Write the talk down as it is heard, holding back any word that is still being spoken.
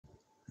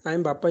I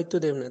am Bappaittu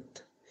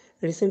Devnath.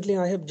 Recently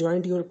I have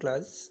joined your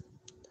class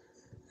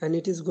and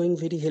it is going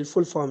very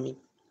helpful for me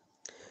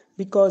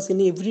because in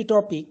every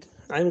topic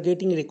I am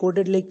getting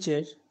recorded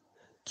lecture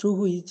through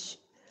which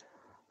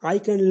I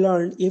can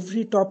learn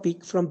every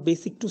topic from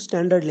basic to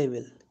standard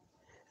level,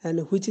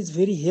 and which is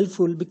very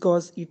helpful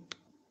because it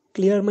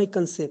clear my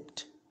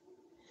concept.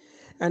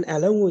 And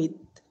along with,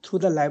 through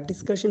the live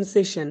discussion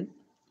session,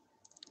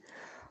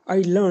 I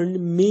learned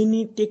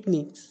many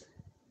techniques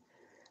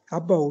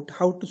about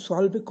how to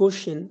solve a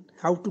question,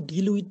 how to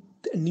deal with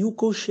new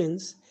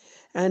questions,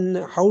 and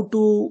how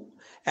to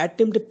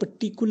attempt a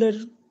particular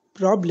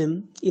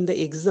problem in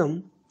the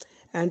exam,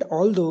 and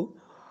although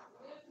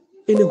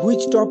in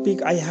which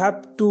topic I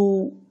have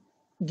to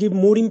give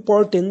more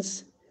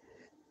importance,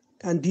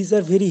 and these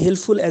are very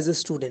helpful as a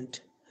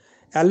student.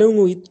 Along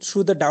with,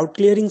 through the doubt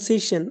clearing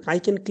session, I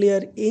can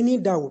clear any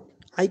doubt.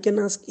 I can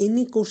ask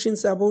any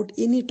questions about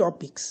any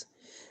topics,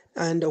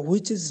 and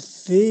which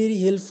is very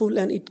helpful,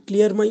 and it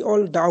clear my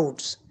all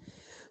doubts.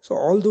 So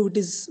although it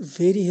is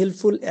very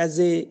helpful as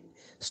a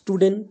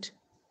student,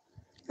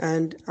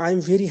 and I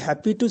am very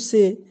happy to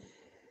say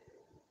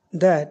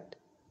that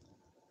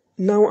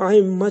now I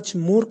am much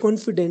more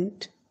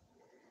confident,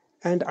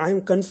 and I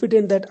am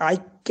confident that I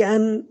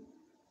can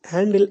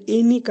handle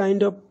any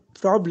kind of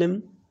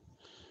problem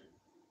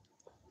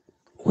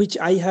which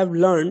I have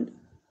learned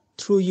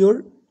through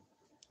your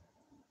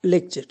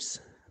lectures.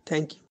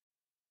 Thank you.